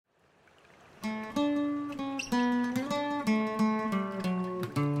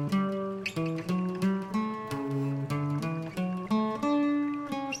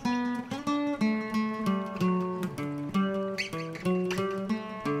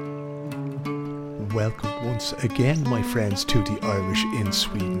welcome once again, my friends, to the Irish in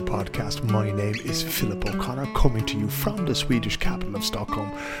Sweden podcast. My name is Philip O'Connor, coming to you from the Swedish capital of Stockholm,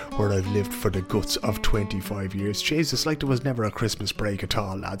 where I've lived for the guts of 25 years. Jesus, like there was never a Christmas break at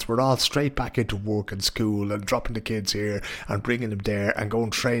all, lads. We're all straight back into work and school and dropping the kids here and bringing them there and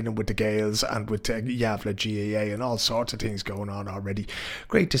going training with the Gaels and with Gävle GAA and all sorts of things going on already.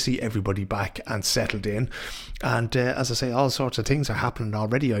 Great to see everybody back and settled in. And as I say, all sorts of things are happening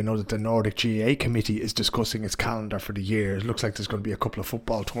already. I know that the Nordic GAA committee is discussing its calendar for the year. It looks like there's going to be a couple of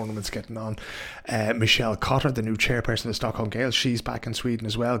football tournaments getting on. Michelle Cotter, the new chairperson of Stockholm Gaels, she's back in Sweden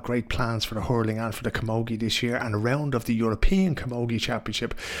as well. Great plans for the hurling and for the camogie this year. And a round of the European Camogie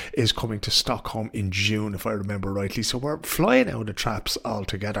Championship is coming to Stockholm in June, if I remember rightly. So we're flying out of the traps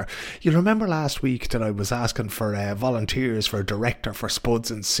altogether. You remember last week that I was asking for volunteers for a director for Spuds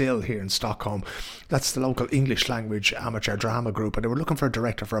and Sill here in Stockholm. That's the local English language amateur drama group, and they were looking for a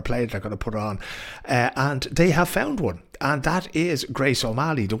director for a play that they're going to put on, and they have found one, and that is Grace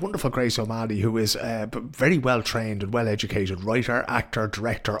O'Malley, the wonderful Grace O'Malley, who is a very well trained and well educated writer, actor,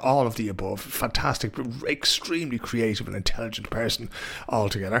 director, all of the above. Fantastic, extremely creative and intelligent person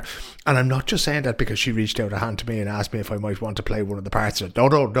altogether. And I'm not just saying that because she reached out a hand to me and asked me if I might want to play one of the parts of it.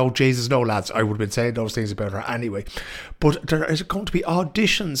 No, Jesus, no, lads. I would have been saying those things about her anyway. But there is going to be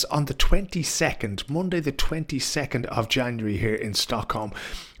auditions on the 22nd, Monday the 22nd of January here in Stockholm,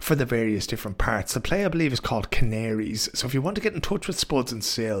 for the various different parts. The play, I believe, is called Canaries. So if you want to get in touch with Spuds and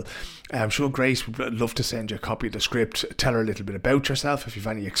Sill, I'm sure Grace would love to send you a copy of the script, tell her a little bit about yourself if you've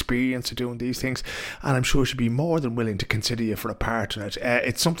any experience of doing these things, and I'm sure she'd be more than willing to consider you for a part in it.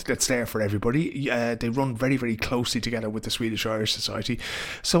 It's something that's there for everybody. They run very, very closely together with the Swedish Irish Society.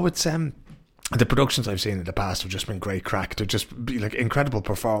 So it's the productions I've seen in the past have just been great crack. They're just like incredible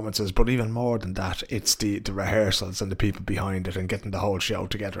performances, but even more than that, it's the rehearsals and the people behind it and getting the whole show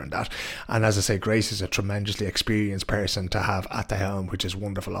together and that. And as I say, Grace is a tremendously experienced person to have at the helm, which is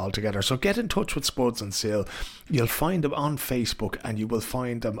wonderful altogether. So get in touch with Spuds and Sill. You'll find them on Facebook and you will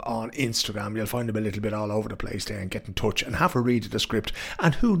find them on Instagram. You'll find them a little bit all over the place there, and get in touch and have a read of the script.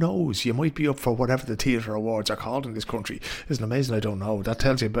 And who knows, you might be up for whatever the theatre awards are called in this country. Isn't it amazing? I don't know. That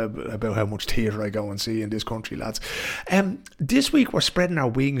tells you about how much theatre I go and see in this country, lads. This week we're spreading our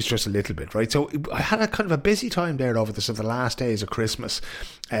wings just a little bit, right? So I had a kind of a busy time there over the last days of Christmas,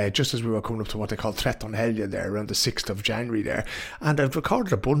 just as we were coming up to what they call 13 Helgen there, around the 6th of January there, and I've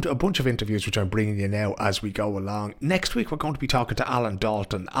recorded a bunch of interviews which I'm bringing you now as we go along. Next week we're going to be talking to Alan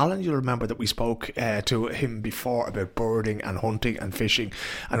Dalton. Alan, you'll remember that we spoke to him before about birding and hunting and fishing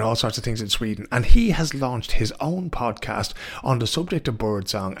and all sorts of things in Sweden, and he has launched his own podcast on the subject of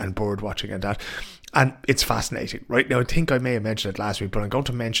birdsong and bird watching and that. And it's fascinating, right? Now, I think I may have mentioned it last week, but I'm going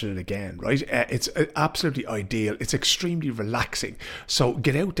to mention it again, right? It's absolutely ideal. It's extremely relaxing. So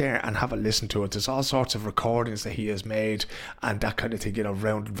get out there and have a listen to it. There's all sorts of recordings that he has made and that kind of thing,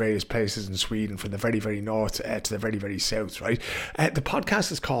 around various places in Sweden, from the very, very north to the very, very south, right? The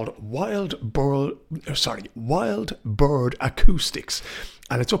podcast is called Wild Bird Acoustics.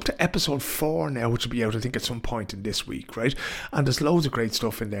 And it's up to episode 4 now, which will be out, I think, at some point in this week, right? And there's loads of great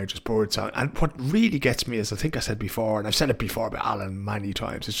stuff in there, just birdsong. And what really gets me is, I think I said before, and I've said it before about Alan many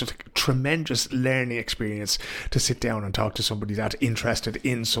times, it's just a tremendous learning experience to sit down and talk to somebody that interested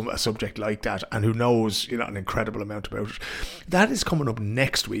in a subject like that and who knows, an incredible amount about it. That is coming up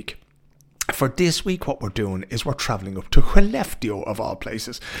next week. For this week, what we're doing is we're travelling up to Skellefteå, of all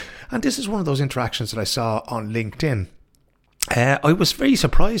places. And this is one of those interactions that I saw on LinkedIn. I was very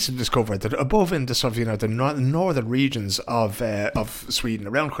surprised to discover that above in the sort of, the northern regions of Sweden,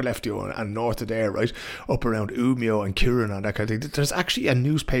 around Skellefteå and north of there, right, up around Umeå and Kiruna and that kind of thing, there's actually a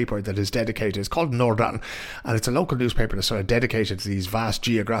newspaper that is dedicated. It's called Northerly, and it's a local newspaper that's sort of dedicated to these vast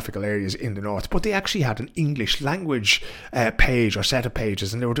geographical areas in the north. But they actually had an English language page or set of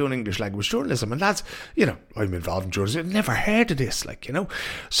pages, and they were doing English language journalism. And lads, I'm involved in journalism. I've never heard of this,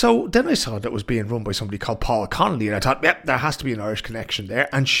 So then I saw that it was being run by somebody called Paul Connolly, and I thought, there has to be an Irish connection there,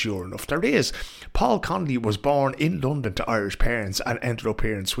 and sure enough there is. Paul Connolly was born in London to Irish parents and ended up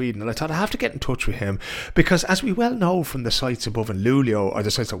here in Sweden, and I thought I have to get in touch with him because, as we well know from the sites above in Luleå, or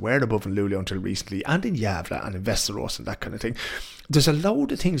the sites that were above in Luleå until recently, and in Gävle and in Västerås and that kind of thing, there's a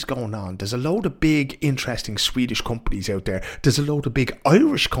load of things going on. There's a load of big, interesting Swedish companies out there. There's a load of big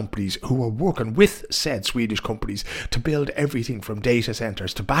Irish companies who are working with said Swedish companies to build everything from data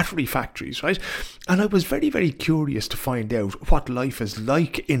centres to battery factories, right? And I was very, very curious to find out what life is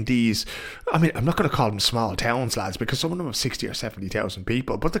like in these, I'm not going to call them small towns, lads, because some of them have 60 or 70,000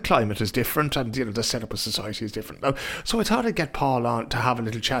 people, but the climate is different and, the setup of society is different. So I thought I'd get Paul on to have a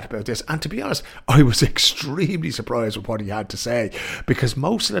little chat about this. And to be honest, I was extremely surprised with what he had to say. because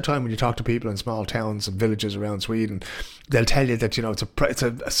most of the time when you talk to people in small towns and villages around Sweden, they'll tell you that, it's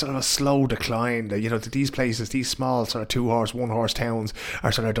a sort of a slow decline, that, that these places, these small sort of 2-horse, 1-horse towns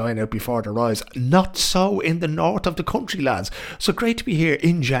are sort of dying out before their eyes. Not so in the north of the country, lads. So great to be here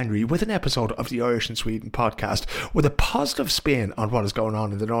in January with an episode of the Irish in Sweden podcast with a positive spin on what is going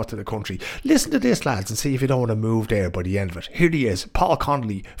on in the north of the country. Listen to this, lads, and see if you don't want to move there by the end of it. Here he is, Paul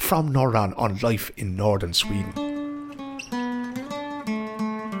Connolly from Norran on life in northern Sweden.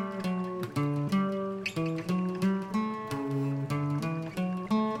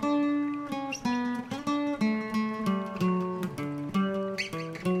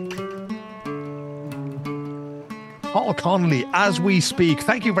 Paul Connolly, as we speak.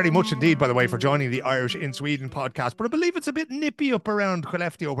 Thank you very much indeed, by the way, for joining the Irish in Sweden podcast. But I believe it's a bit nippy up around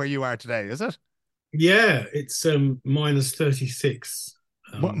Skellefteå where you are today, is it? Yeah, it's minus 36.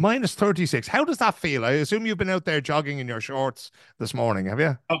 Minus 36. How does that feel? I assume you've been out there jogging in your shorts this morning, have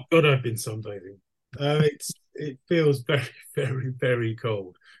you? Oh God, I've been sunbathing. It feels very, very, very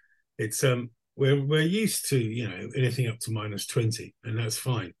cold. It's we're used to anything up to minus 20, and that's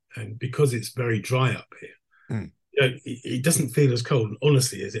fine. And because it's very dry up here, it doesn't feel as cold,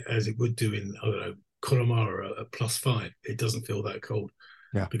 honestly, as it would do in, I don't know, Connemara at +5. It doesn't feel that cold,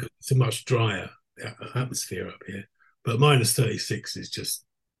 because it's a much drier atmosphere up here. But minus 36 is just,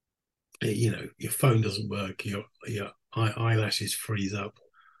 your phone doesn't work, your eyelashes freeze up.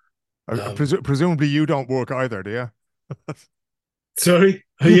 Presumably you don't work either, do you? Sorry?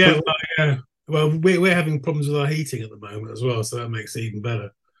 Yeah. Well, we're having problems with our heating at the moment as well, so that makes it even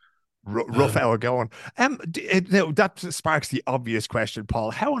better. Rough hour going. That sparks the obvious question,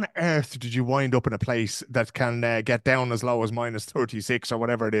 Paul. How on earth did you wind up in a place that can get down as low as minus 36 or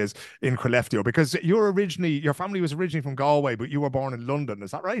whatever it is in Skellefteå? Because your family was originally from Galway, but you were born in London.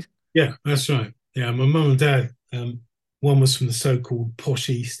 Is that right? Yeah, that's right. Yeah, my mum and dad. One was from the so-called posh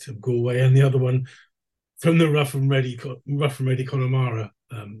east of Galway, and the other one from the rough and ready Connemara.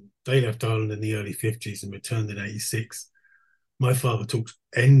 They left Ireland in the early 50s and returned in 86. My father talked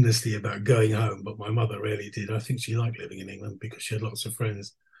endlessly about going home, but my mother rarely did. I think she liked living in England because she had lots of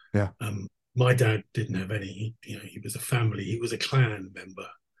friends. Yeah. My dad didn't have any. He was a family. He was a clan member.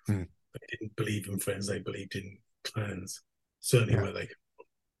 They didn't believe in friends. They believed in clans. Certainly where they came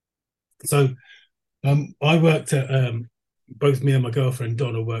from. So I worked at both me and my girlfriend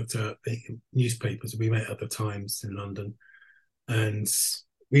Donna worked at newspapers. We met at the Times in London, and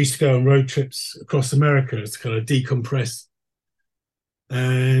we used to go on road trips across America to kind of decompress.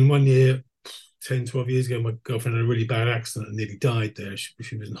 And one year, 10, 12 years ago, my girlfriend had a really bad accident and nearly died there.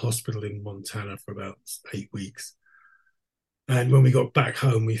 She was in hospital in Montana for about 8 weeks. And when we got back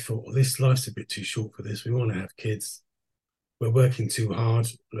home, we thought, well, this life's a bit too short for this. We want to have kids. We're working too hard.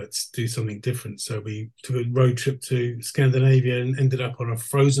 Let's do something different. So we took a road trip to Scandinavia and ended up on a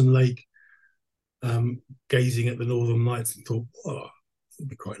frozen lake, gazing at the northern lights, and thought, oh, it'd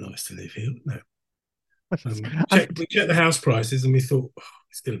be quite nice to live here, wouldn't it? We checked the house prices and we thought, oh,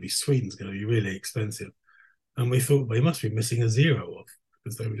 it's going to be Sweden's going to be really expensive. And we thought, well, you must be missing a zero off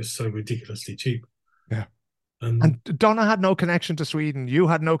because they were just so ridiculously cheap. Yeah. And Donna had no connection to Sweden. You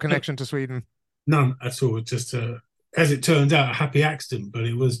had no connection to Sweden. None at all. Just, as it turned out, a happy accident, but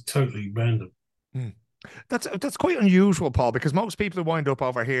it was totally random. That's quite unusual, Paul, because most people who wind up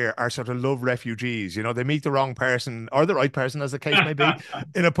over here are sort of love refugees. They meet the wrong person or the right person, as the case may be,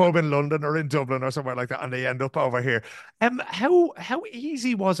 in a pub in London or in Dublin or somewhere like that, and they end up over here. How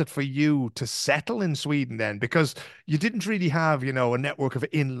easy was it for you to settle in Sweden then? Because you didn't really have, a network of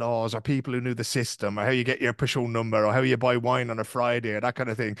in-laws or people who knew the system, or how you get your person number, or how you buy wine on a Friday, or that kind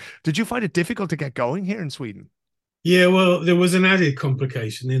of thing. Did you find it difficult to get going here in Sweden? Yeah, well, there was an added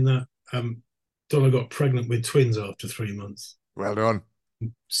complication in that Donna got pregnant with twins after 3 months. Well done.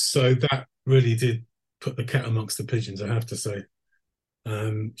 So that really did put the cat amongst the pigeons, I have to say.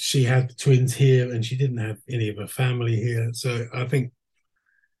 She had twins here and she didn't have any of her family here. So I think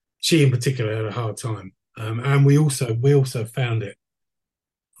she in particular had a hard time. And we also found it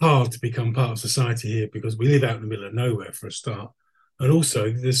hard to become part of society here because we live out in the middle of nowhere for a start. And also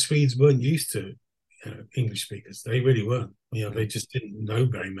the Swedes weren't used to English speakers. They really weren't. They just didn't know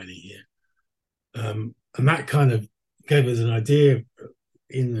very many here. And that kind of gave us an idea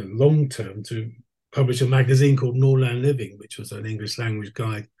in the long term to publish a magazine called Northern Living, which was an English language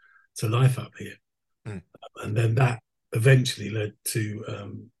guide to life up here. And then that eventually led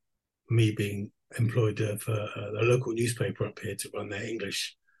to me being employed for a local newspaper up here to run their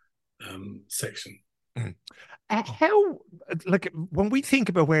English section. Mm. How, like, when we think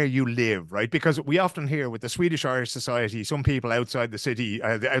about where you live, right? Because we often hear with the Swedish Irish Society, some people outside the city,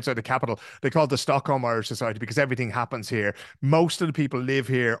 outside the capital, they call it the Stockholm Irish Society because everything happens here. Most of the people live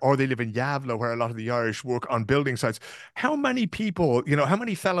here, or they live in Gävle, where a lot of the Irish work on building sites. How many people, how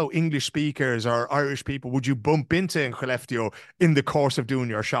many fellow English speakers or Irish people would you bump into in Skellefteå in the course of doing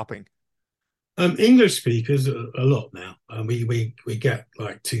your shopping? English speakers a lot now. We get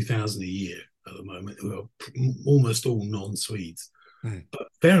like 2,000 a year at the moment, who are almost all non-Swedes, Mm. but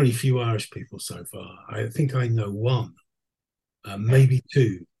very few Irish people so far. I think I know one, Yeah, maybe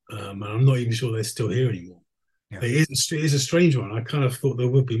two, and I'm not even sure they're still here anymore. yeah. It is a strange one. I kind of thought there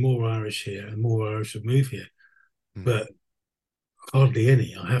would be more Irish here and more Irish would move here, Mm. but hardly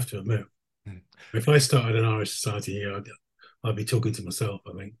any, I have to admit. Mm. If I started an Irish society here, I'd be talking to myself,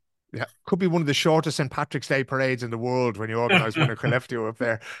 I think. Yeah, could be one of the shortest St. Patrick's Day parades in the world when you organise one in Skellefteå up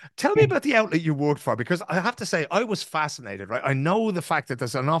there. Tell me about the outlet you worked for, because I have to say I was fascinated, right? I know the fact that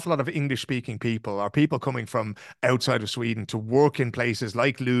there's an awful lot of English speaking people or people coming from outside of Sweden to work in places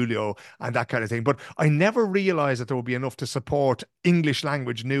like Luleå and that kind of thing, but I never realised that there would be enough to support English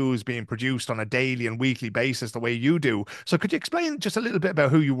language news being produced on a daily and weekly basis the way you do. So could you explain just a little bit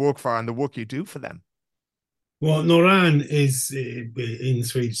about who you work for and the work you do for them? Well, Noran is in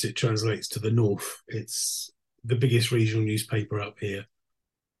Swedish, it translates to the north. It's the biggest regional newspaper up here,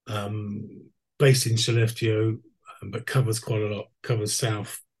 um, based in Skellefteå, but covers quite a lot, covers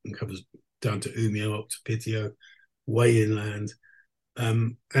south and covers down to Umeå, up to Piteå, way inland.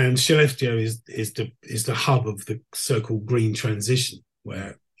 And Skellefteå is the hub of the so-called green transition,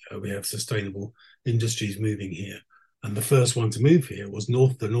 where we have sustainable industries moving here. And the first one to move here was the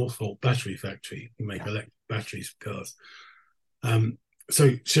Northvolt battery factory. We make electric batteries for cars.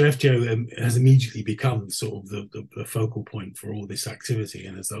 So Skellefteå has immediately become sort of the focal point for all this activity,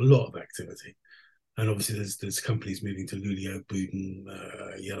 and there's a lot of activity. And obviously, there's companies moving to Luleå, Boden,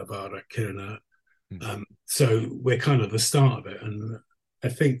 Gällivare, Kiruna. So we're kind of the start of it, and I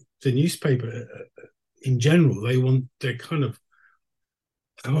think the newspaper, in general, they're kind of,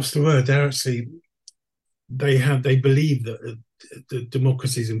 what's the word? They believe that the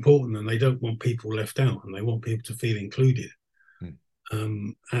democracy is important, and they don't want people left out, and they want people to feel included.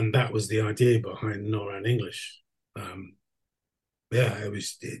 And that was the idea behind Noran English.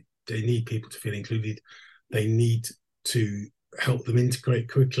 They need people to feel included. They need to help them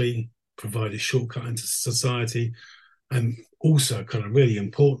integrate quickly, provide a shortcut into society, and also, kind of really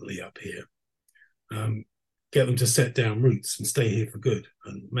importantly up here, get them to set down roots and stay here for good.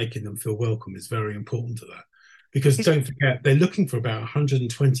 And making them feel welcome is very important to that. Because don't forget, they're looking for about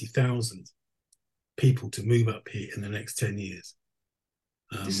 120,000 people to move up here in the next 10 years.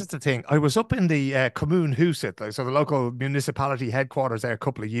 This is the thing. I was up in the Kommunhuset, like, so the local municipality headquarters there a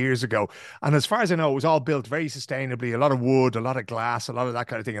couple of years ago. And as far as I know, it was all built very sustainably, a lot of wood, a lot of glass, a lot of that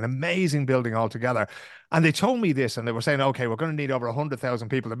kind of thing, an amazing building altogether. And they told me this, and they were saying, okay, we're going to need over 100,000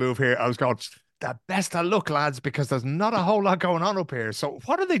 people to move here. I was going, the best of luck, lads, because there's not a whole lot going on up here. So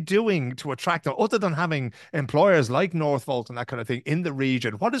what are they doing to attract them, other than having employers like Northvolt and that kind of thing in the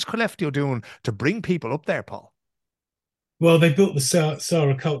region? What is Skellefteå doing to bring people up there, Paul? Well, they built the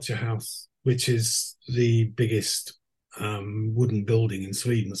Sara Culture House, which is the biggest wooden building in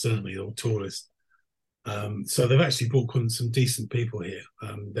Sweden, certainly, or tallest. So they've actually brought some decent people here.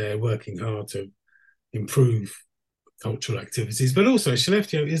 They're working hard to improve cultural activities, but also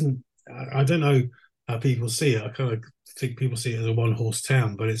Skellefteå isn't. I don't know how people see it. I kind of think people see it as a one-horse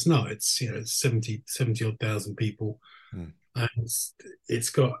town, but it's not. It's it's 70 odd thousand people, and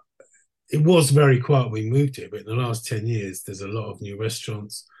it was very quiet when we moved here, but in the last 10 years, there's a lot of new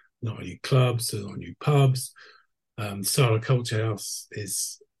restaurants, not only clubs, there's not new pubs. Sara Culture House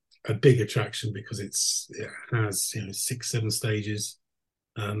is a big attraction because it has 6-7 stages.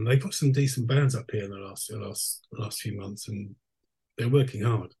 They've got some decent bands up here in the last few months, and they're working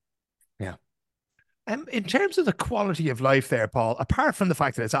hard. Yeah. In terms of the quality of life there, Paul, apart from the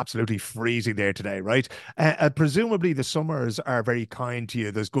fact that it's absolutely freezing there today, right? Presumably the summers are very kind to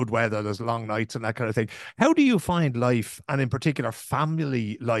you. There's good weather, there's long nights and that kind of thing. How do you find life, and in particular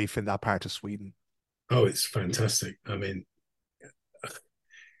family life, in that part of Sweden? Oh, it's fantastic. I mean,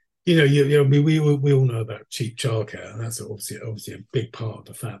 we all know about cheap childcare, and that's obviously a big part of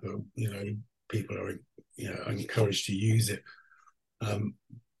the fact that people are encouraged to use it.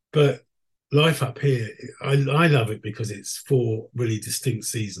 But life up here, I love it because it's 4 really distinct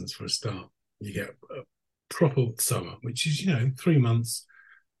seasons for a start. You get a proper summer, which is 3 months,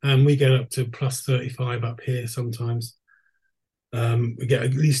 and we get up to plus 35 up here sometimes. We get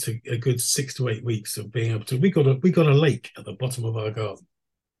at least a good 6 to 8 weeks of being able to. We got a lake at the bottom of our garden,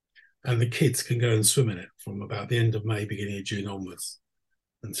 and the kids can go and swim in it from about the end of May, beginning of June onwards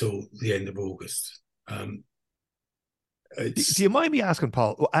until the end of August. Do you mind me asking,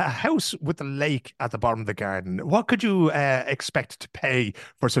 Paul, a house with a lake at the bottom of the garden, what could you expect to pay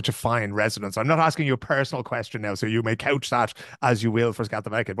for such a fine residence? I'm not asking you a personal question now, so you may couch that as you will for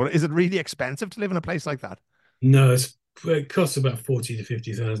Skellefteå, but is it really expensive to live in a place like that? No, it costs about 40 to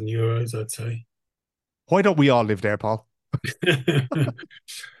 50,000 euros, I'd say. Why don't we all live there, Paul?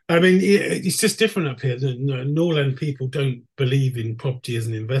 I mean, it's just different up here. The Norland people don't believe in property as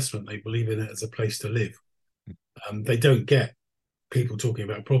an investment; they believe in it as a place to live. They don't get people talking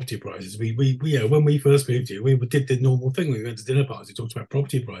about property prices. When we first moved here, we did the normal thing. We went to dinner parties, we talked about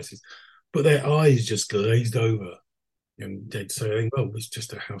property prices, but their eyes just glazed over, and they'd say, "Well, it's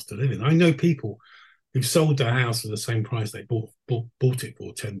just a house to live in." I know people who've sold their house for the same price they bought it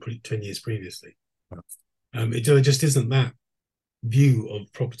for 10 years previously. It just isn't that view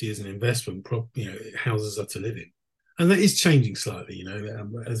of property as an investment. Houses are to live in, and that is changing slightly.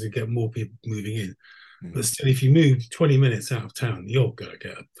 As we get more people moving in. But still, if you move 20 minutes out of town, you're going to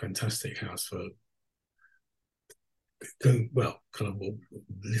get a fantastic house for, well, kind of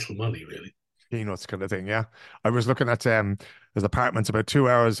little money, really. Peanuts kind of thing, yeah. I was looking at there's apartments about 2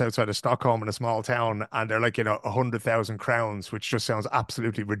 hours outside of Stockholm in a small town, and they're like 100,000 crowns, which just sounds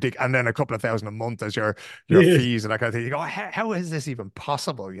absolutely ridiculous. And then a couple of thousand a month as your fees and that kind of thing. You go, how is this even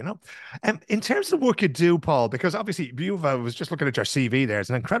possible? In terms of the work you do, Paul, because obviously I was just looking at your CV. There's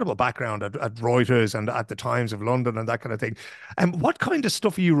an incredible background at Reuters and at the Times of London and that kind of thing. What kind of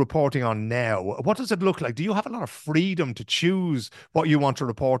stuff are you reporting on now? What does it look like? Do you have a lot of freedom to choose what you want to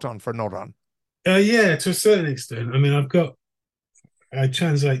report on for Northern? Yeah, to a certain extent. I mean, I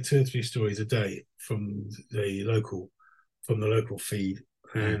translate 2 or 3 stories a day from the local feed,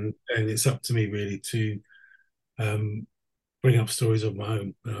 and it's up to me really to bring up stories of my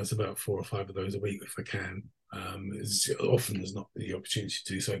own. It's about 4 or 5 of those a week if I can. Often there's not the opportunity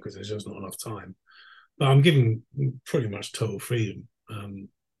to do so because there's just not enough time. But I'm given pretty much total freedom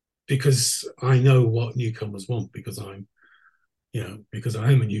because I know what newcomers want because I am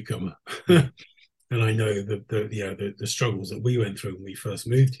a newcomer. And I know the struggles that we went through when we first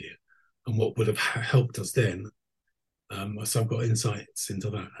moved here and what would have helped us then. So I've got insights into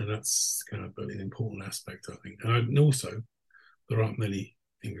that, and that's kind of an important aspect, I think. And also, there aren't many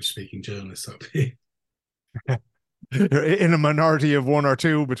English-speaking journalists up here. In a minority of 1 or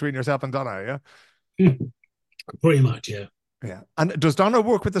 2 between yourself and Donna, yeah? Pretty much, yeah. Yeah. And does Donna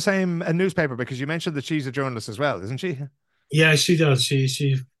work with the same newspaper? Because you mentioned that she's a journalist as well, isn't she? Yeah, she does. She's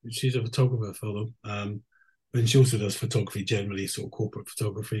a photographer for them, and she also does photography generally, sort of corporate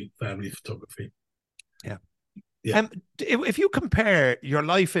photography, family photography. Yeah. Yeah. If you compare your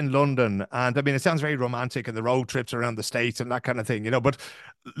life in London, and I mean, it sounds very romantic and the road trips around the States and that kind of thing, but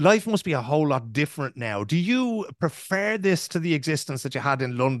life must be a whole lot different now. Do you prefer this to the existence that you had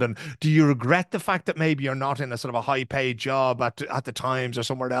in London? Do you regret the fact that maybe you're not in a sort of a high paid job at the Times or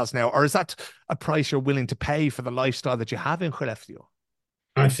somewhere else now? Or is that a price you're willing to pay for the lifestyle that you have in Skellefteå?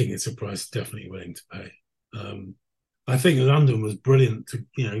 I think it's a price definitely willing to pay. I think London was brilliant.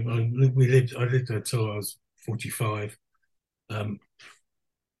 I lived there till I was 45. I'm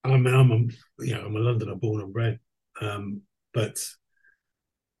a Londoner born and bred, but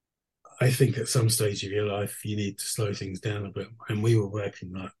I think at some stage of your life you need to slow things down a bit. And we were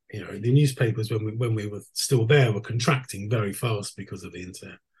working like the newspapers when we were still there were contracting very fast because of the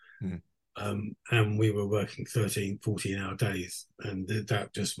internet. And we were working 13, 14-hour days, and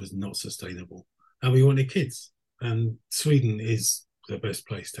that just was not sustainable. And we wanted kids, and Sweden is the best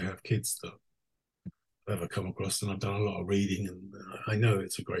place to have kids that I've ever come across, and I've done a lot of reading, and I know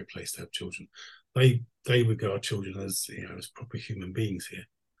it's a great place to have children. They regard children as as proper human beings here,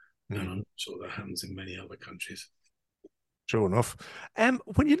 and I'm not sure that happens in many other countries. True enough.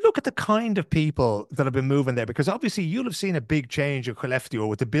 When you look at the kind of people that have been moving there, because obviously you'll have seen a big change in Skellefteå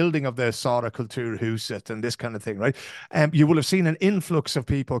with the building of the Sara Kulturhuset and this kind of thing, right? You will have seen an influx of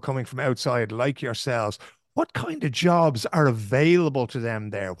people coming from outside like yourselves. What kind of jobs are available to them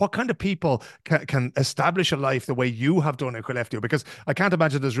there? What kind of people can establish a life the way you have done in Skellefteå? Because I can't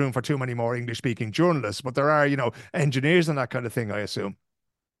imagine there's room for too many more English-speaking journalists, but there are, engineers and that kind of thing, I assume.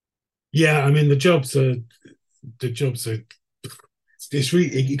 Yeah, I mean, the jobs are, it's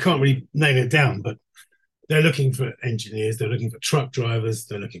really, you can't really nail it down, but they're looking for engineers, they're looking for truck drivers,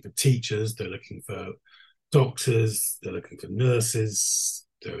 they're looking for teachers, they're looking for doctors, they're looking for nurses,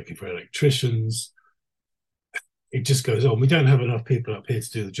 they're looking for electricians. It just goes on. We don't have enough people up here to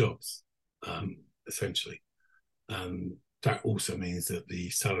do the jobs, essentially. That also means that the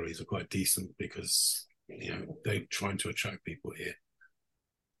salaries are quite decent because they're trying to attract people here.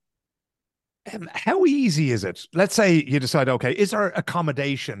 How easy is it? Let's say you decide, okay, is there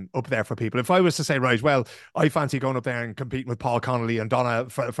accommodation up there for people? If I was to say, right, well, I fancy going up there and competing with Paul Connolly and Donna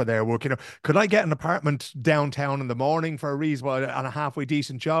for their work, could I get an apartment downtown in the morning for a reasonable and a halfway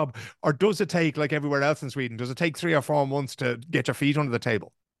decent job? Or does it take, like everywhere else in Sweden, does it take 3 or 4 months to get your feet under the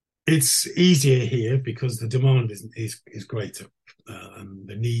table? It's easier here because the demand is greater, and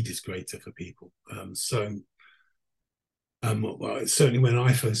the need is greater for people. Well, certainly when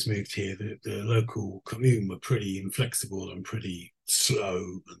I first moved here, the local commune were pretty inflexible and pretty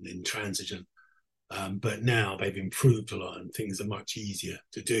slow and intransigent. But now they've improved a lot and things are much easier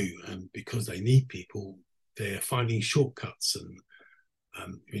to do. And because they need people, they're finding shortcuts.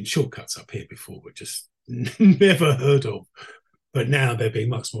 And shortcuts up here before were just never heard of. But now they're being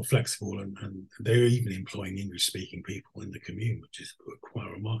much more flexible, and they're even employing English-speaking people in the commune, which is quite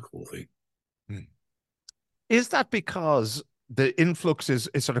a remarkable thing. Is that because the influx is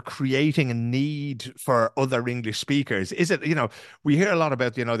sort of creating a need for other English speakers? Is it, we hear a lot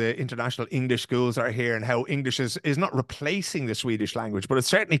about, the international English schools are here and how English is not replacing the Swedish language, but it's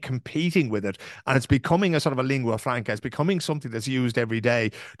certainly competing with it. And it's becoming a sort of a lingua franca. It's becoming something that's used every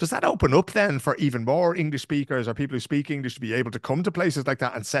day. Does that open up then for even more English speakers or people who speak English to be able to come to places like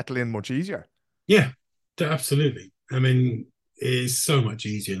that and settle in much easier? Yeah, absolutely. I mean, it's so much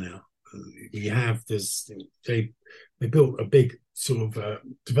easier now. They built a big sort of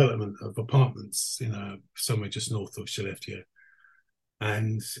development of apartments somewhere just north of Skellefteå,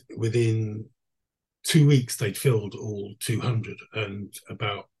 and within 2 weeks they'd filled all 200, and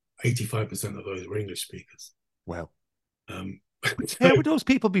about 85% of those were English speakers. Wow. Where would those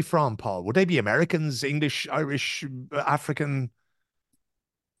people be from, Paul? Would they be Americans, English, Irish, African?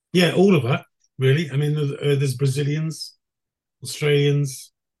 Yeah, all of that, really. I mean, there's Brazilians, Australians.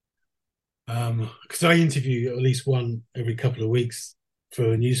 Because I interview at least one every couple of weeks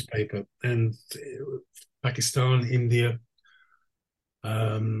for a newspaper, and Pakistan, India,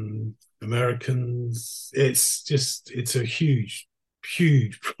 Americans. It's a huge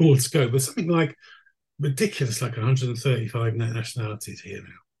broad scope. There's something like ridiculous, like 135 nationalities here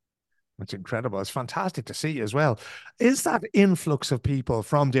now. It's incredible. It's fantastic to see as well. Is that influx of people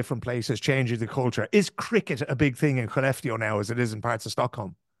from different places changing the culture? Is cricket a big thing in Skellefteå now as it is in parts of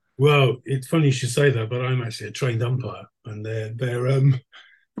Stockholm? Well, it's funny you should say that, but I'm actually a trained umpire, and they're it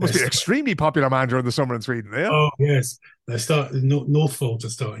must be an extremely popular man during the summer in Sweden, yeah? Oh yes, they're starting. Northvolt are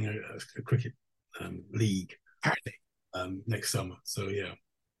starting a cricket league next summer. So yeah,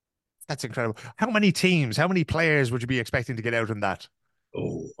 that's incredible. How many teams? How many players would you be expecting to get out in that?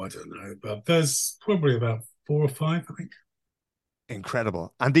 Oh, I don't know, but there's probably about 4 or 5, I think.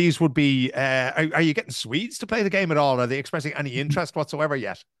 Incredible. And these would be, are you getting Swedes to play the game at all? Are they expressing any interest whatsoever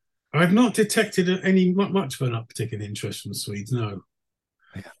yet? I've not detected any much of an uptick in interest from Swedes, no.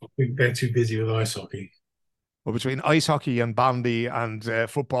 Yeah. I think they're too busy with ice hockey. Well, between ice hockey and bandy and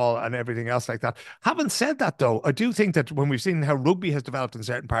football and everything else like that. Having said that, though, I do think that when we've seen how rugby has developed in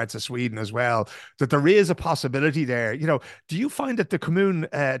certain parts of Sweden as well, that there is a possibility there. Do you find that the commune,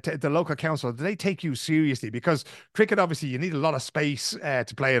 the local council, do they take you seriously? Because cricket, obviously, you need a lot of space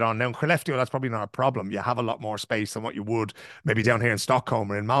to play it on. Now, in Skellefteå, that's probably not a problem. You have a lot more space than what you would maybe down here in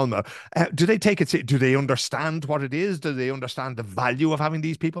Stockholm or in Malmö. Do they take it? Do they understand what it is? Do they understand the value of having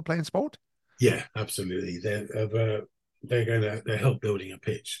these people playing sport? Yeah, absolutely. They're help building a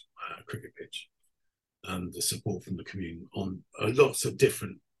pitch, a cricket pitch, and the support from the commune on lots of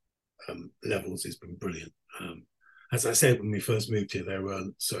different levels has been brilliant. As I said, when we first moved here, they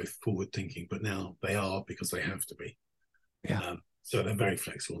weren't so forward thinking, but now they are because they have to be. Yeah. So they're very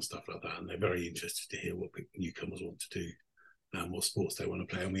flexible and stuff like that, and they're very interested to hear what newcomers want to do and what sports they want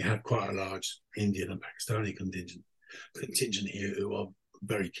to play. And we have quite a large Indian and Pakistani contingent here who are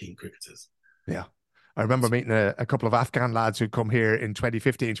very keen cricketers. Yeah. I remember meeting a couple of Afghan lads who'd come here in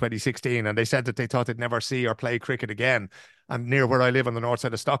 2015, 2016, and they said that they thought they'd never see or play cricket again. And near where I live on the north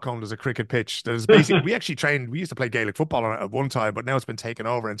side of Stockholm, there's a cricket pitch. There's basically, we used to play Gaelic football on it at one time, but now it's been taken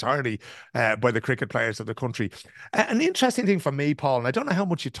over entirely by the cricket players of the country. An interesting thing for me, Paul, and I don't know how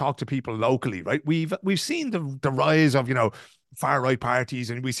much you talk to people locally, right? We've seen the rise of, far right parties,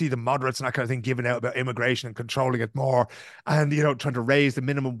 and we see the moderates and that kind of thing giving out about immigration and controlling it more, and trying to raise the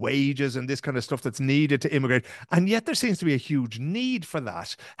minimum wages and this kind of stuff that's needed to immigrate, and yet there seems to be a huge need for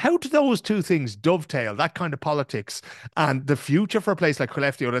that. How do those two things dovetail, that kind of politics and the future for a place like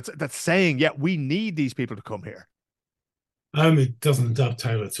Skellefteå that's saying, yeah, we need these people to come here? It doesn't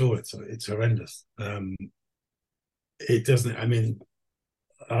dovetail at all. It's horrendous. It doesn't. I mean,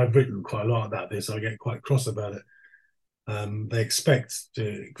 I've written quite a lot about this. I get quite cross about it. They expect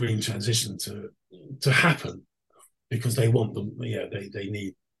the green transition to happen because they want them. Yeah, they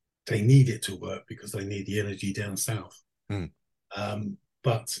need they need it to work because they need the energy down south. Mm.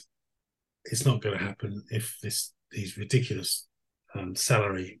 But it's not going to happen if these ridiculous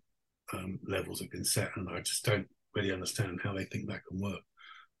salary levels have been set, and I just don't really understand how they think that can work.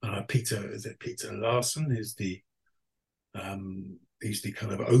 Peter Larson is he's the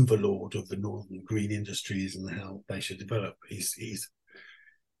kind of overlord of the northern green industries and how they should develop. He's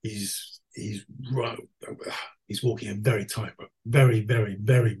walking a very tightrope, very, very,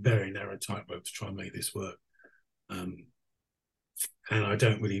 very, very narrow tightrope to try and make this work. And I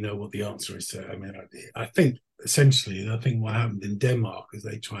don't really know what the answer is to. I mean, I think essentially, what happened in Denmark is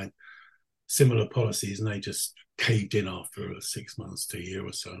they tried similar policies and they just caved in after 6 months to a year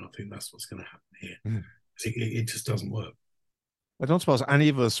or so. And I think that's what's going to happen here. Mm. It just doesn't work. I don't suppose any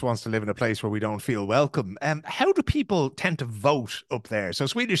of us wants to live in a place where we don't feel welcome. How do people tend to vote up there? So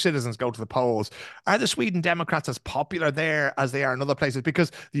Swedish citizens go to the polls. Are the Sweden Democrats as popular there as they are in other places?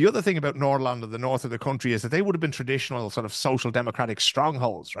 Because the other thing about Norrland and the north of the country is that they would have been traditional sort of social democratic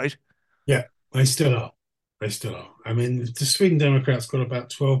strongholds, right? Yeah, they still are. They still are. I mean, the Sweden Democrats got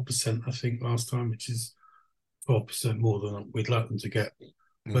about 12%, I think, last time, which is 12% more than we'd like them to get.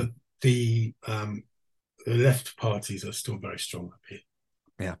 Mm. But the left parties are still very strong up here.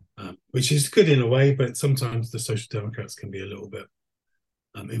 Yeah. Which is good in a way, but sometimes the Social Democrats can be a little bit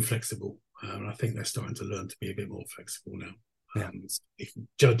inflexible. And I think they're starting to learn to be a bit more flexible now. Yeah.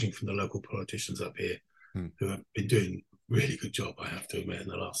 Judging from the local politicians up here who have been doing a really good job, I have to admit, in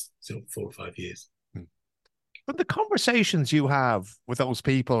the last 4 or 5 years. But the conversations you have with those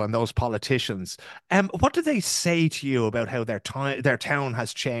people and those politicians, what do they say to you about how their town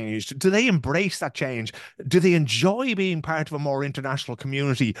has changed? Do they embrace that change? Do they enjoy being part of a more international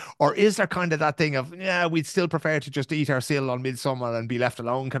community? Or is there kind of that thing of, yeah, we'd still prefer to just eat our sill on midsummer and be left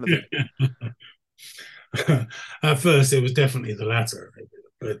alone kind of thing? At first, it was definitely the latter.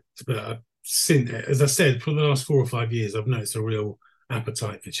 But since, as I said, for the last 4 or 5 years, I've noticed a real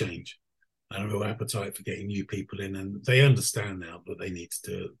appetite for change. And a real appetite for getting new people in, and they understand now that they need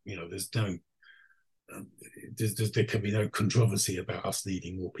to. There's no, there can be no controversy about us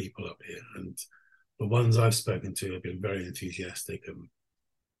needing more people up here. And the ones I've spoken to have been very enthusiastic,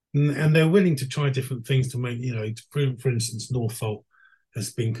 and they're willing to try different things to make. For instance, Norfolk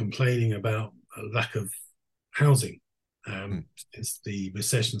has been complaining about a lack of housing since the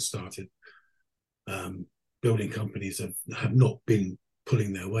recession started. Building companies have not been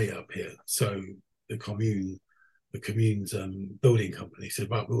pulling their weight up here, so the commune's building company said,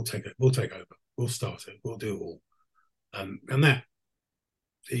 "Right, we'll take over, we'll start it, we'll do it all," and that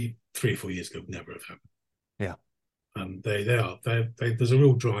 3 or 4 years ago would never have happened. Yeah, there's a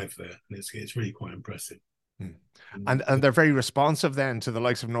real drive there, and it's really quite impressive. And they're very responsive then to the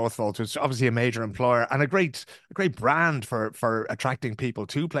likes of Northvolt, which is obviously a major employer and a great brand for attracting people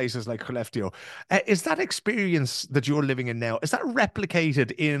to places like Skellefteå. Is that experience that you're living in now, is that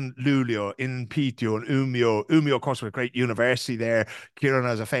replicated in Luleå, in Piteå, and Umeå? Umeå, of course, with a great university there.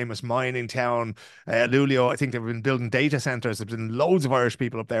 Kiruna is a famous mining town. Luleå, I think they've been building data centers. There's been loads of Irish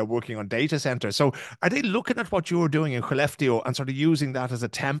people up there working on data centers. So are they looking at what you're doing in Skellefteå and sort of using that as a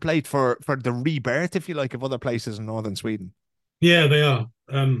template for the rebirth, if you like, of other places in northern Sweden? Yeah, they are.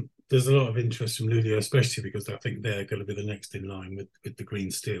 There's a lot of interest from Luleå, especially because I think they're going to be the next in line with the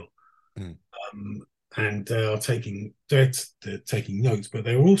green steel. And they're taking notes, but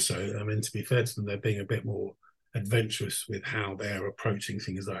they're also, I mean, to be fair to them, they're being a bit more adventurous with how they're approaching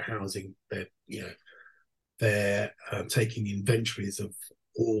things like housing. They're taking inventories of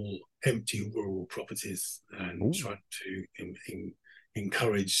all empty rural properties and trying to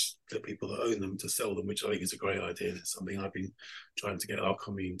encourage the people that own them to sell them, which I think is a great idea. And it's something I've been trying to get our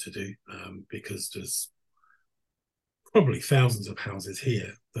commune to do, because there's probably thousands of houses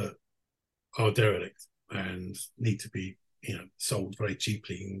here that are derelict and need to be sold very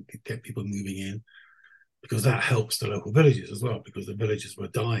cheaply and get people moving in, because that helps the local villages as well, because the villages were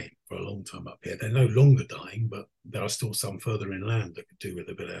dying for a long time up here. They're no longer dying, but there are still some further inland that could do with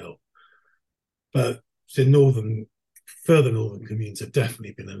a bit of help. But the further northern communes have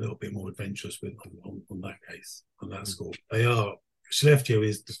definitely been a little bit more adventurous on that case, on that score. They are. Skellefteå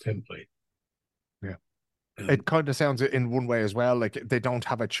is the template. Yeah. It kind of sounds in one way as well, like they don't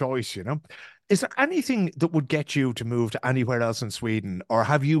have a choice, Is there anything that would get you to move to anywhere else in Sweden, or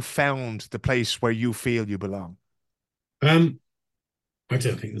have you found the place where you feel you belong? I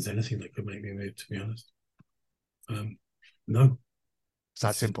don't think there's anything that could make me move, to be honest. No. It's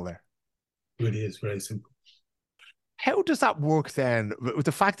that simple there. It really is very simple. How does that work then? With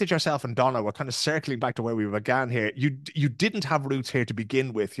the fact that yourself and Donna were kind of circling back to where we began here, you didn't have roots here to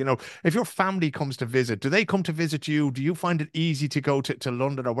begin with. You know, if your family comes to visit, do they come to visit you? Do you find it easy to go to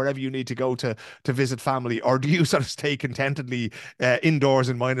London or wherever you need to go to visit family, or do you sort of stay contentedly indoors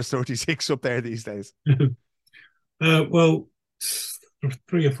in -36 up there these days? Well,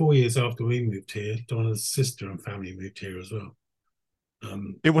 3 or 4 years after we moved here, Donna's sister and family moved here as well.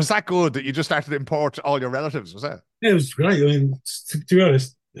 It was that good that you just started to import all your relatives, was it? Yeah, it was great. I mean, to be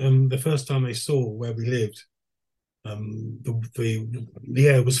honest, the first time they saw where we lived, the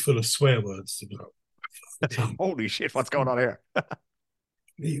air was full of swear words. Holy shit, what's going on here?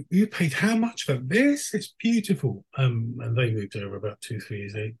 You paid how much for this? It's beautiful. And they moved over about 2-3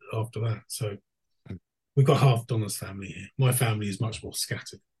 years after that. So we've got half Donna's family here. My family is much more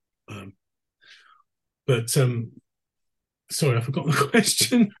scattered. But sorry, I forgot the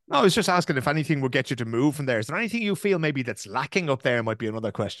question. No, I was just asking if anything would get you to move from there. Is there anything you feel maybe that's lacking up there? Might be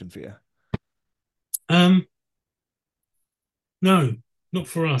another question for you. No, not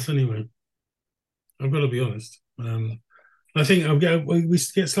for us anyway. I've got to be honest. I think we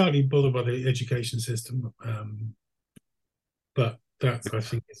get slightly bothered by the education system, but that I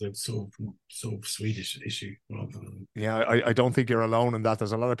think is a sort of Swedish issue rather than. Yeah, I don't think you're alone in that.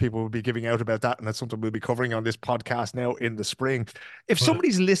 There's a lot of people who will be giving out about that, and that's something we'll be covering on this podcast now in the spring. If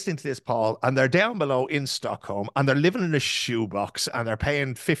somebody's listening to this, Paul, and they're down below in Stockholm and they're living in a shoebox and they're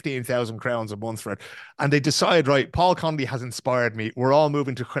paying 15,000 crowns a month for it, and they decide, right, Paul Connolly has inspired me, we're all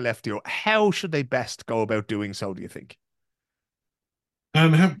moving to Skellefteå, how should they best go about doing so, do you think?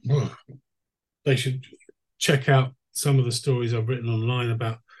 They should check out some of the stories I've written online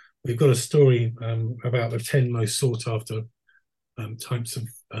about. We've got a story about the 10 most sought after types of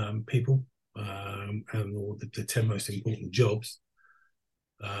people and or the 10 most important jobs.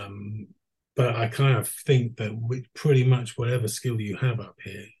 But I kind of think that with pretty much whatever skill you have up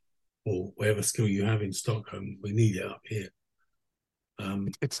here or whatever skill you have in Stockholm, we need it up here.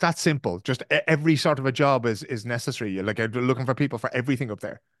 It's that simple. Just every sort of a job is necessary. You're like looking for people for everything up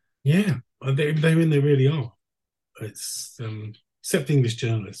there. Yeah, they really are. It's except English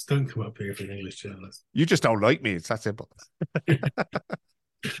journalists. Don't come up here if you're an English journalist. You just don't like me. It's that simple.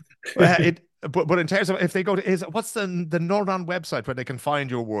 But in terms of if they go to what's the Norran website where they can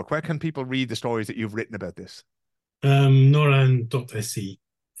find your work? Where can people read the stories that you've written about this?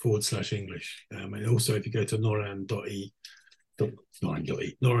 Norran.se/English. And also if you go to norran.se,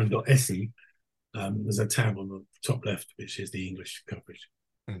 there's a tab on the top left which is the English coverage.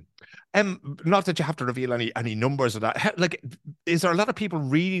 Not that you have to reveal any numbers of that. Like, is there a lot of people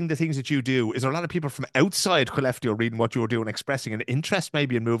reading the things that you do? Is there a lot of people from outside Skellefteå reading what you're doing, expressing an interest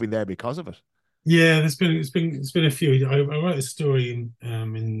maybe in moving there because of it? Yeah, it's been a few. I wrote a story in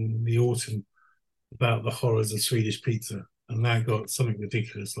the autumn about the horrors of Swedish pizza, and that got something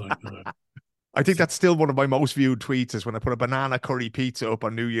ridiculous like. I think that's still one of my most viewed tweets is when I put a banana curry pizza up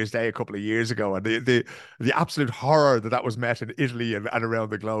on New Year's Day a couple of years ago, and the absolute horror that was met in Italy and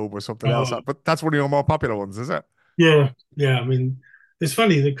around the globe was something else. But that's one of your more popular ones, is it? Yeah. I mean, it's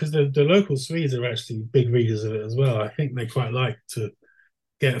funny because the local Swedes are actually big readers of it as well. I think they quite like to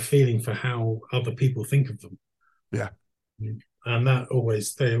get a feeling for how other people think of them. Yeah. And they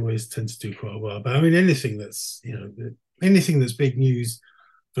always tend to do quite well. But I mean, anything that's big news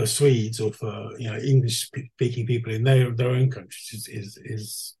for Swedes or for English speaking people in their own countries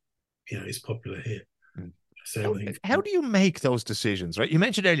is popular here. So how do you make those decisions, right? You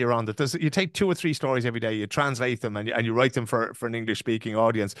mentioned earlier on that you take 2 or 3 stories every day, you translate them and you write them for an English speaking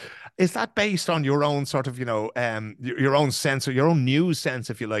audience. Is that based on your own sort of, your own sense or your own news sense,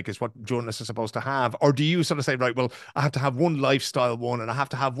 if you like, is what journalists are supposed to have? Or do you sort of say, right, well, I have to have one lifestyle one and I have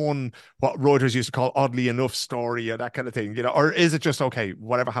to have one, what Reuters used to call oddly enough story or that kind of thing, or is it just, okay,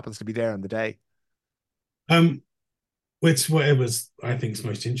 whatever happens to be there in the day? It's whatever's I think is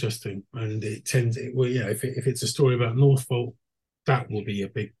most interesting, and if it's a story about Northvolt, that will be a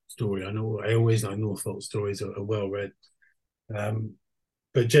big story. I always know Northvolt stories are well read,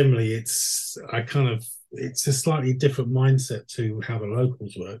 but generally it's a slightly different mindset to how the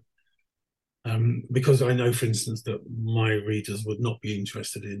locals work, because I know, for instance, that my readers would not be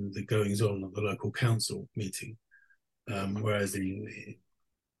interested in the goings on at the local council meeting, whereas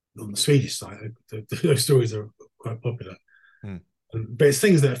on the Swedish side, those stories are quite popular. But it's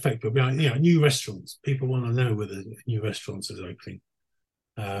things that affect people. New restaurants. People want to know whether new restaurants is opening.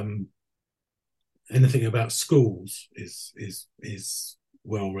 Anything about schools is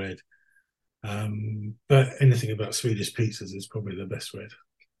well read. But anything about Swedish pizzas is probably the best read.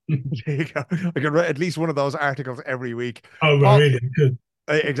 There you go. I can write at least one of those articles every week. Oh, really? Good.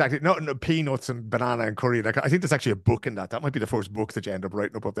 Exactly. No, peanuts and banana and curry. Like, I think there's actually a book in that. That might be the first book that you end up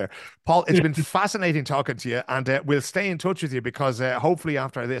writing up there. Paul, it's been fascinating talking to you, and we'll stay in touch with you because hopefully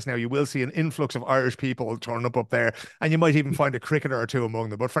after this now you will see an influx of Irish people turning up there, and you might even find a cricketer or two among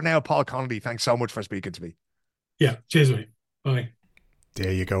them. But for now, Paul Connolly, thanks so much for speaking to me. Yeah, cheers, mate. Bye.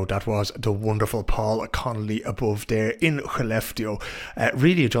 There you go. That was the wonderful Paul Connolly above there in Skellefteå.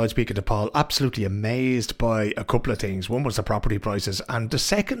 Really enjoyed speaking to Paul. Absolutely amazed by a couple of things. One was the property prices, and the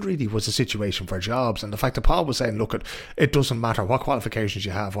second really was the situation for jobs, and the fact that Paul was saying, look, it doesn't matter what qualifications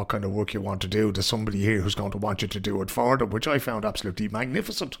you have, what kind of work you want to do, there's somebody here who's going to want you to do it for them, which I found absolutely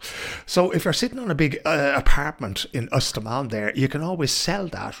magnificent. So if you're sitting on a big apartment in Östermalm there, you can always sell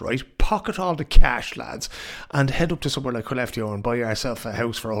that, right? Pocket all the cash, lads, and head up to somewhere like Skellefteå and buy yourself a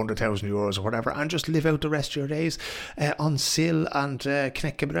house for €100,000 or whatever, and just live out the rest of your days on Sill and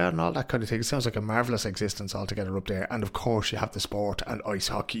Knäckebröd and all that kind of thing. It sounds like a marvellous existence altogether up there. And of course you have the sport and ice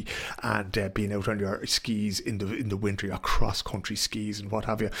hockey and being out on your skis in the winter, your cross country skis and what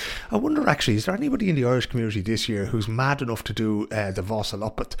have you. I wonder actually, is there anybody in the Irish community this year who's mad enough to do the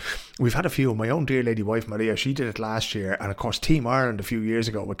Vasaloppet? We've had a few. My own dear lady wife Maria, she did it last year, and of course Team Ireland a few years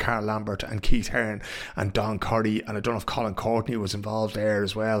ago with Carl Lambert and Keith Hearn and Don Curry, and I don't know if Colin Courtney was involved there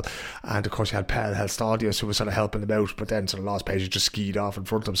as well, and of course you had Pel Helstadius who was sort of helping them out, but then sort of lost pages, just skied off in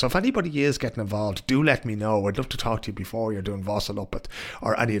front of them. So if anybody is getting involved, do let me know. I'd love to talk to you before you're doing Vasaloppet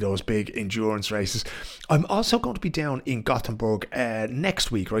or any of those big endurance races. I'm also going to be down in Gothenburg next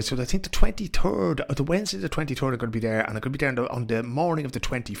week, right? So I think the 23rd, or the Wednesday the 23rd, I'm going to be there, and I'm going to be there on the morning of the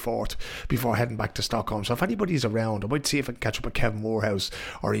 24th before heading back to Stockholm. So if anybody's around, I might see if I can catch up with Kevin Morehouse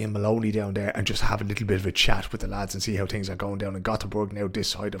or Ian Maloney down there and just have a little bit of a chat with the lads and see how things are going down in Gothenburg now this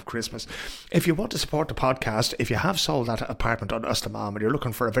side of Christmas. If you want to support the podcast, if you have sold that apartment on Östermalm and you're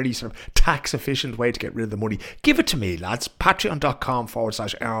looking for a very sort of tax efficient way to get rid of the money, give it to me, lads.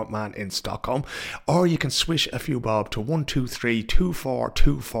 Patreon.com/Arrowman in Stockholm, or you can swish a few bob to 123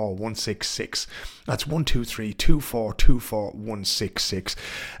 2424 166. That's 123 2424 166.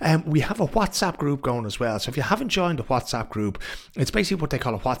 We have a WhatsApp group going as well. So if you haven't joined the WhatsApp group, it's basically what they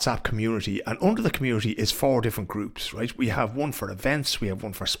call a WhatsApp community, and under the community is 4 different groups, right? We have one for events, we have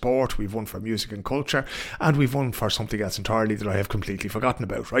one for sport, we have one for music and culture, and we've one for something else entirely that I have completely forgotten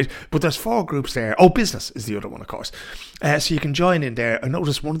about, right? But there's 4 groups there. Oh, business is the other one, of course. So you can join in there. I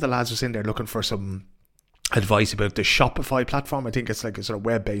noticed one of the lads was in there looking for some advice about the Shopify platform. I think it's like a sort of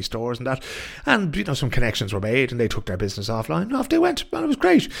web-based stores and that, and you know, some connections were made and they took their business offline and off they went, and it was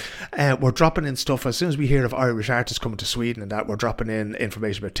great. We're dropping in stuff as soon as we hear of Irish artists coming to Sweden and that, we're dropping in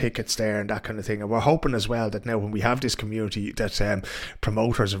information about tickets there and that kind of thing. And we're hoping as well that now when we have this community that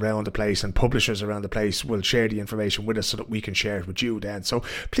promoters around the place and publishers around the place will share the information with us so that we can share it with you then. So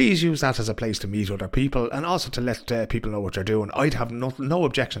please use that as a place to meet other people and also to let people know what they're doing. I'd have no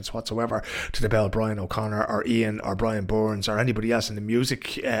objections whatsoever to the Bell Brian O'Connor or Ian or Brian Burns or anybody else in the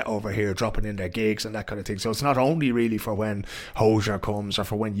music over here dropping in their gigs and that kind of thing. So it's not only really for when Hozier comes or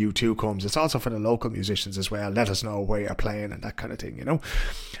for when U2 comes, it's also for the local musicians as well. Let us know where you're playing and that kind of thing, you know.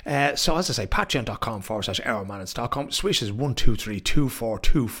 So as I say, patreon.com/Arrowman in Stockholm. Swish is 123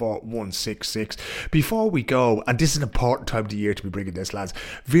 2424 166. Before we go, and this is an important time of the year to be bringing this, lads,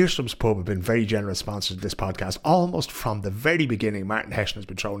 Veerstrom's Pub have been very generous sponsors of this podcast almost from the very beginning. Martin Hession has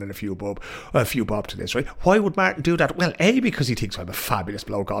been throwing in a few bob to this, right? Why would Martin do that? Well, A, because he thinks I'm a fabulous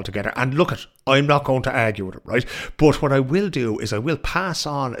bloke altogether, and look at, I'm not going to argue with it, right? But what I will do is I will pass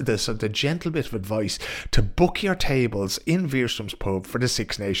on the gentle bit of advice to book your tables in Veerstrom's Pub for the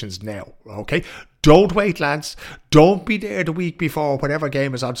Six Nations now, okay? Don't wait, lads. Don't be there the week before whatever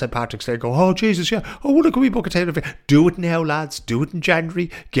game is on St. Patrick's Day. Go, oh, Jesus, yeah. Oh, can we book a table? Do it now, lads. Do it in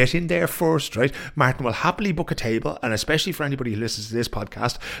January. Get in there first, right? Martin will happily book a table, and especially for anybody who listens to this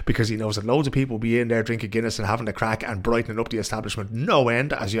podcast, because he knows that loads of people will be in there drinking Guinness and having a crack and brightening up the establishment no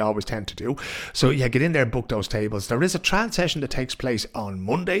end, as you always tend to do. So, yeah, get in there and book those tables. There is a trance session that takes place on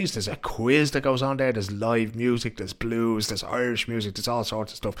Mondays. There's a quiz that goes on there. There's live music. There's blues. There's Irish music. There's all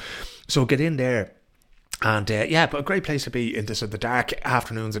sorts of stuff. So get in there. And yeah, but a great place to be in the dark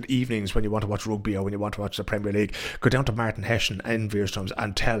afternoons and evenings when you want to watch rugby or when you want to watch the Premier League. Go down to Martin Hession in Veerstrom's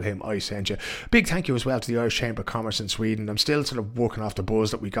and tell him I sent you. Big thank you as well to the Irish Chamber of Commerce in Sweden. I'm still sort of working off the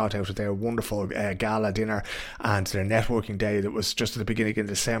buzz that we got out of their wonderful gala dinner and their networking day that was just at the beginning of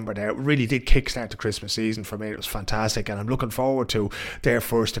December there. It really did kickstart the Christmas season for me. It was fantastic, and I'm looking forward to their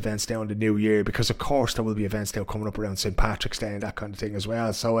first events now in the new year, because of course there will be events now coming up around St. Patrick's Day and that kind of thing as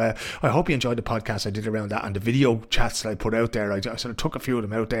well. So I hope you enjoyed the podcast I did around that, and the video chats that I put out there, I sort of took a few of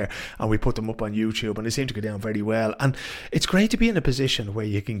them out there and we put them up on YouTube, and they seem to go down very well. And it's great to be in a position where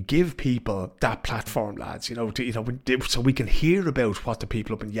you can give people that platform, lads, so we can hear about what the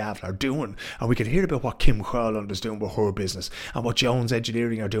people up in Yavle are doing, and we can hear about what Kim Hurland is doing with her business, and what Jones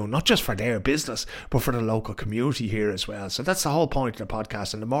Engineering are doing, not just for their business but for the local community here as well. So that's the whole point of the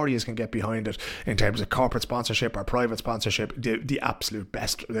podcast, and the more you can get behind it in terms of corporate sponsorship or private sponsorship, the absolute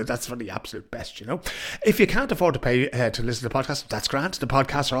best. That's for the absolute best. If you can't afford to pay to listen to the podcast, that's grand. The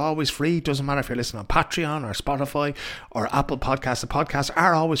podcasts are always free. Doesn't matter if you're listening on Patreon or Spotify or Apple Podcasts. The podcasts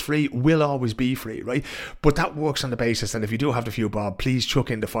are always free, will always be free, right? But that works on the basis that if you do have the few bob, please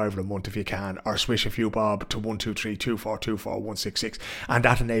chuck in the $5 a month if you can, or swish a few bob to 1232424 and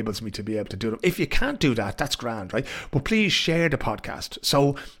that enables me to be able to do them. If you can't do that, that's grand, right? But please share the podcast.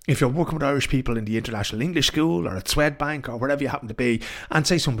 So if you're working with Irish people in the International English School or at Swedbank or wherever you happen to be, and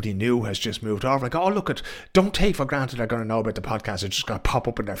say somebody new has just moved over, like, don't take for granted they're going to know about the podcast. It's just going to pop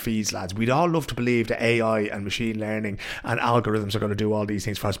up in their feeds, lads. We'd all love to believe that AI and machine learning and algorithms are going to do all these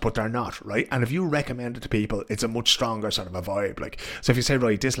things for us, but they're not, right? And if you recommend it to people, it's a much stronger sort of a vibe. Like, so if you say,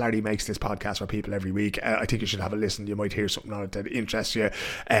 right, this Larry makes this podcast for people every week, I think you should have a listen. You might hear something on it that interests you.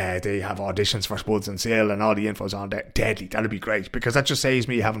 They have auditions for Spuds and Sale and all the info's on there. Deadly. That'd be great, because that just saves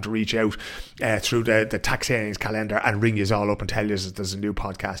me having to reach out through the taxarians calendar and ring you all up and tell you there's a new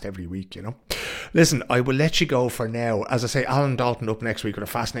podcast every week. Listen, I will let you go for now. As I say, Alan Dalton up next week with a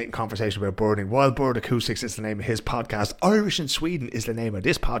fascinating conversation about birding. Wild Bird Acoustics is the name of his podcast. Irish in Sweden is the name of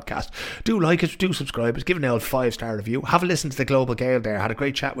this podcast. Do like it, do subscribe it, give it an old 5-star review. Have a listen to the Global Gale there. I had a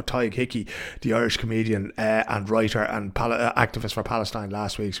great chat with Tyg Hickey, the Irish comedian and writer and activist for Palestine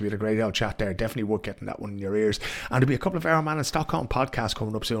last week. So we had a great old chat there. Definitely worth getting that one in your ears. And there'll be a couple of Our Man in Stockholm podcasts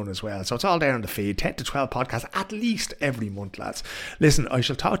coming up soon as well. So it's all there on the feed. 10 to 12 podcasts at least every month, lads. Listen, I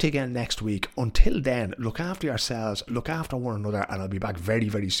shall talk to you again next week. Until then, look after yourselves, look after one another, and I'll be back very,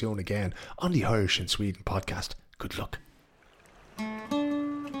 very soon again on the Irish in Sweden podcast. Good luck.